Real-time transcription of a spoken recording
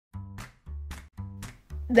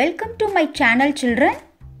Welcome to my channel, children.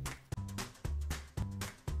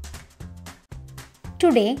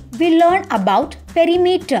 Today we learn about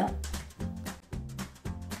perimeter.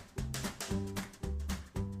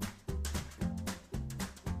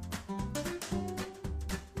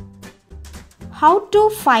 How to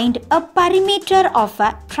find a perimeter of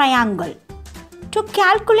a triangle. To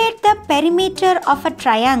calculate the perimeter of a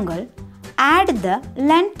triangle, add the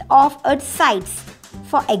length of its sides.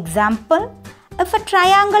 For example, if a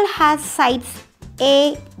triangle has sides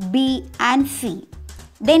A, B and C,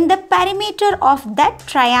 then the perimeter of that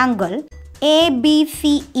triangle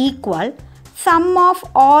ABC equal sum of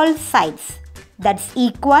all sides, that's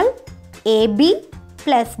equal AB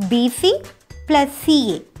plus BC plus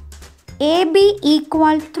CA. AB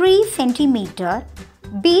equal 3 cm,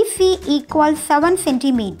 BC equal 7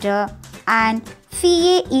 cm and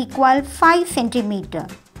CA equal 5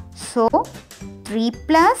 cm. So 3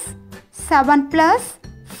 plus 7 plus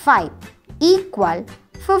 5 equal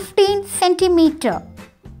 15 cm.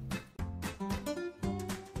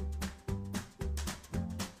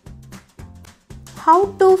 How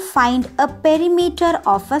to find a perimeter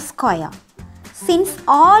of a square? Since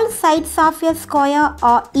all sides of a square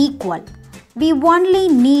are equal, we only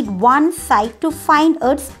need one side to find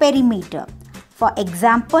its perimeter. For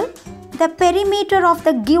example, the perimeter of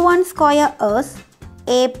the given square is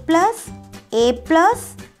A plus A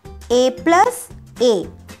plus A plus A.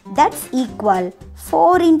 That's equal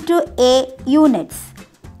 4 into A units.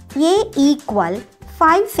 A equal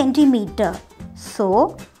 5 cm.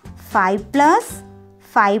 So 5 plus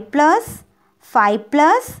 5 plus 5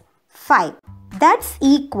 plus 5. That's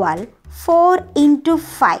equal 4 into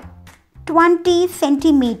 5, 20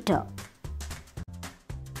 cm.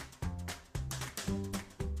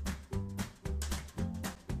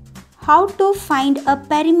 How to find a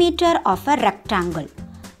perimeter of a rectangle?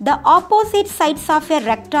 The opposite sides of a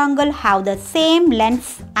rectangle have the same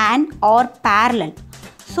lengths and are parallel.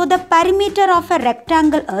 So the perimeter of a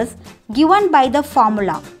rectangle is given by the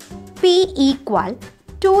formula P equal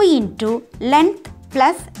 2 into length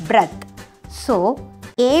plus breadth. So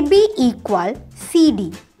AB equal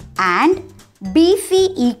CD and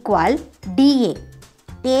BC equal DA.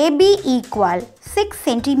 AB equal 6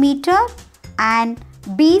 cm and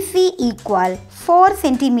BC equal 4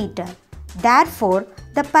 cm. Therefore,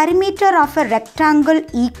 the perimeter of a rectangle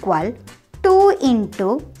equal 2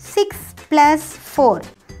 into 6 plus 4.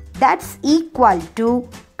 That's equal to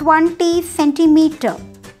 20 cm.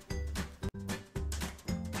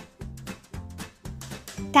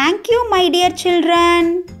 Thank you, my dear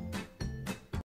children.